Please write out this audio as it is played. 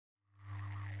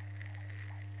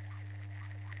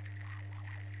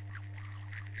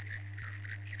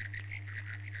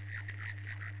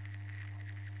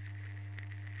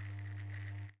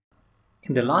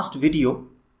In the last video,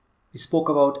 we spoke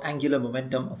about angular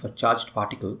momentum of a charged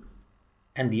particle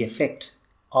and the effect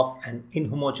of an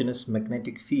inhomogeneous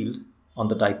magnetic field on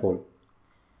the dipole.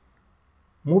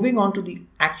 Moving on to the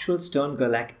actual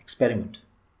Stern-Gerlach experiment.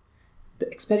 The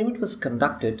experiment was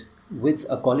conducted with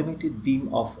a collimated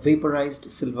beam of vaporized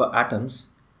silver atoms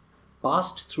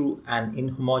passed through an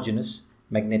inhomogeneous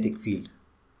magnetic field.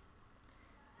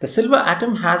 The silver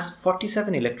atom has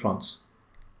 47 electrons.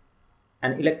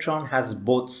 An electron has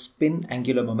both spin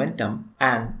angular momentum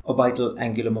and orbital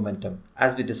angular momentum,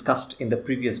 as we discussed in the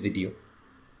previous video.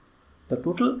 The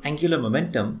total angular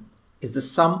momentum is the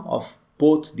sum of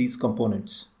both these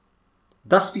components.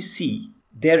 Thus we see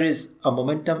there is a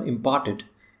momentum imparted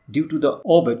due to the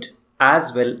orbit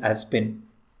as well as spin.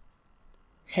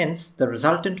 Hence, the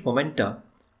resultant momenta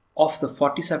of the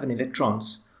 47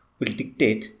 electrons will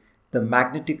dictate the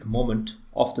magnetic moment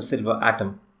of the silver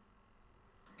atom.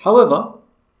 However,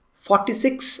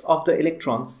 46 of the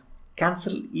electrons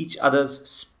cancel each other's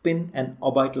spin and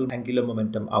orbital angular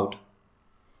momentum out.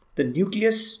 The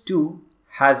nucleus too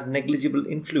has negligible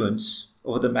influence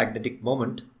over the magnetic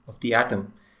moment of the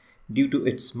atom due to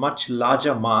its much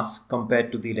larger mass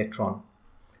compared to the electron.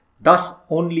 Thus,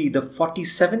 only the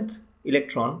 47th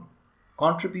electron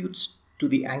contributes to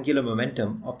the angular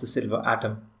momentum of the silver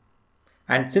atom.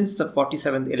 And since the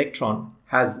 47th electron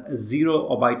has zero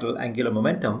orbital angular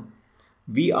momentum,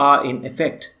 we are in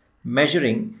effect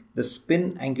measuring the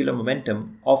spin angular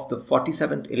momentum of the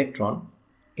 47th electron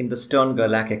in the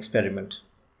Stern-Gerlach experiment.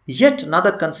 Yet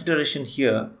another consideration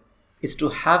here is to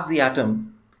have the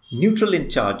atom neutral in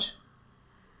charge,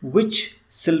 which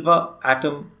silver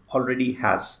atom already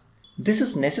has. This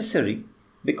is necessary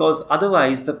because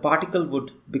otherwise the particle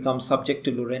would become subject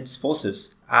to Lorentz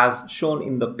forces as shown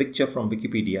in the picture from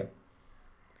Wikipedia.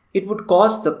 It would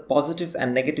cause the positive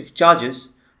and negative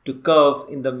charges to curve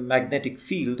in the magnetic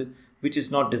field, which is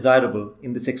not desirable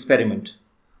in this experiment.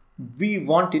 We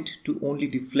want it to only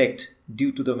deflect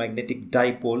due to the magnetic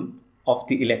dipole of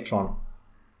the electron.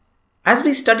 As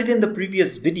we studied in the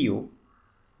previous video,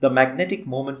 the magnetic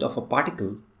moment of a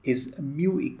particle is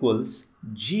mu equals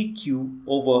gq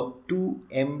over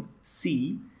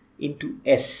 2mc into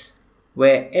s,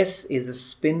 where s is the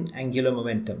spin angular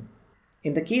momentum.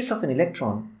 In the case of an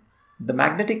electron, the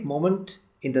magnetic moment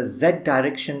in the z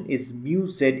direction is mu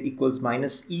z equals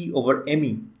minus e over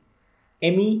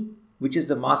me, which is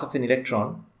the mass of an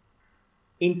electron,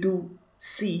 into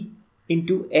c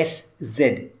into sz.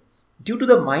 Due to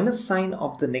the minus sign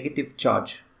of the negative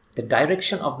charge, the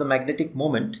direction of the magnetic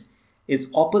moment is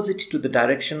opposite to the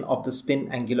direction of the spin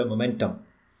angular momentum.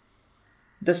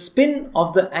 The spin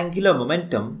of the angular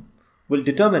momentum will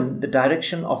determine the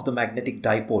direction of the magnetic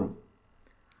dipole.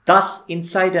 Thus,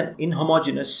 inside an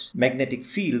inhomogeneous magnetic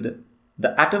field,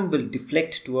 the atom will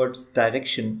deflect towards the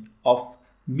direction of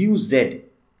mu z,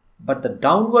 but the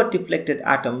downward deflected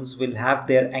atoms will have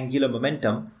their angular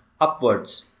momentum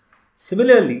upwards.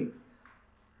 Similarly,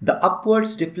 the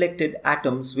upwards deflected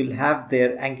atoms will have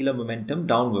their angular momentum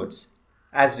downwards,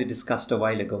 as we discussed a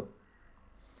while ago.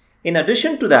 In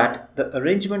addition to that, the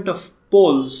arrangement of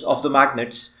poles of the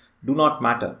magnets do not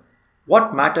matter.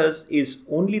 What matters is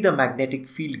only the magnetic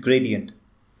field gradient.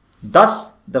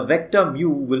 Thus, the vector mu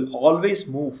will always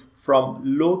move from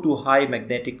low to high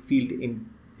magnetic field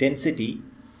intensity,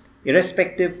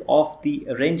 irrespective of the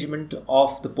arrangement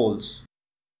of the poles.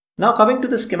 Now coming to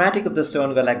the schematic of the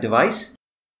Stern-Gerlach device.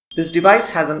 This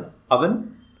device has an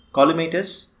oven,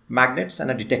 collimators, magnets and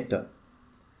a detector.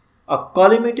 A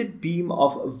collimated beam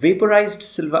of vaporized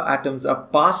silver atoms are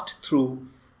passed through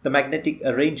the magnetic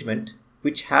arrangement,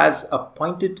 which has a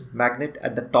pointed magnet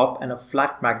at the top and a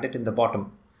flat magnet in the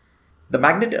bottom. The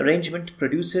magnet arrangement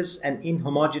produces an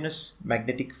inhomogeneous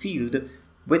magnetic field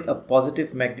with a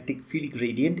positive magnetic field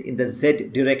gradient in the z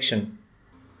direction.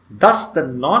 Thus, the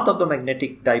north of the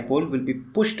magnetic dipole will be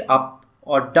pushed up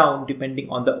or down depending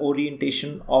on the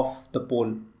orientation of the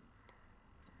pole.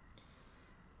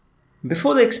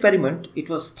 Before the experiment, it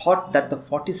was thought that the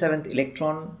 47th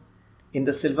electron in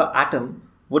the silver atom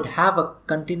would have a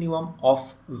continuum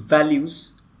of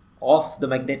values of the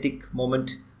magnetic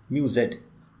moment mu z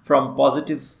from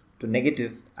positive to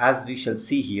negative, as we shall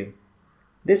see here.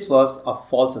 This was a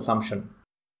false assumption.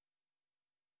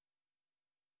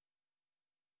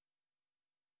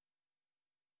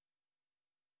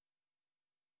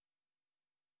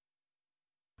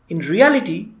 In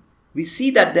reality, we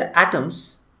see that the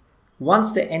atoms,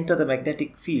 once they enter the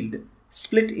magnetic field,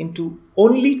 split into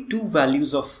only two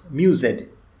values of mu z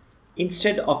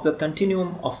instead of the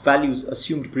continuum of values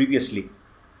assumed previously.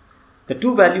 The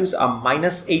two values are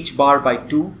minus h bar by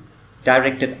 2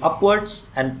 directed upwards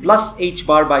and plus h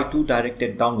bar by 2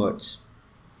 directed downwards.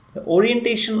 The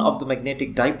orientation of the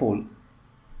magnetic dipole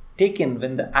taken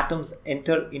when the atoms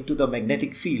enter into the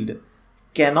magnetic field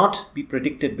cannot be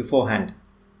predicted beforehand,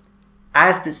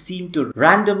 as they seem to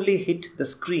randomly hit the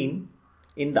screen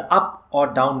in the up or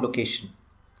down location.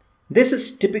 This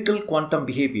is typical quantum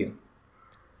behavior.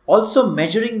 Also,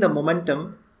 measuring the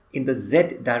momentum in the z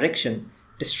direction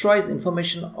destroys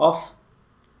information of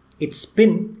its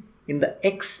spin in the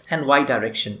x and y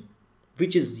direction,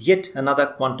 which is yet another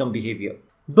quantum behavior.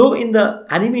 Though in the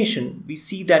animation we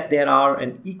see that there are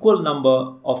an equal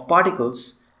number of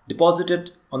particles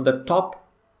deposited on the top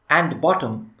and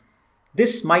bottom,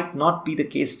 this might not be the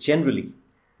case generally.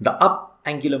 The up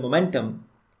angular momentum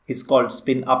is called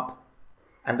spin up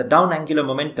and the down angular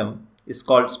momentum is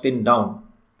called spin down.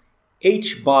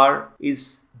 H bar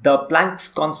is the Planck's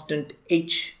constant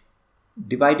h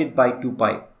divided by 2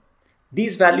 pi.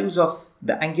 These values of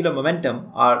the angular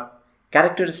momentum are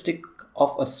characteristic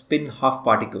of a spin half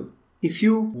particle. If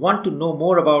you want to know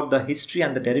more about the history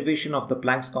and the derivation of the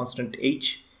Planck's constant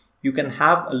h, you can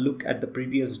have a look at the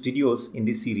previous videos in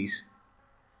this series.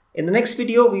 In the next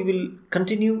video, we will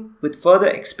continue with further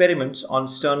experiments on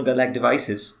Stern-Gerlach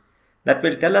devices that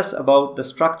will tell us about the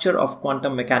structure of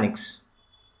quantum mechanics.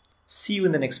 See you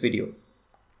in the next video.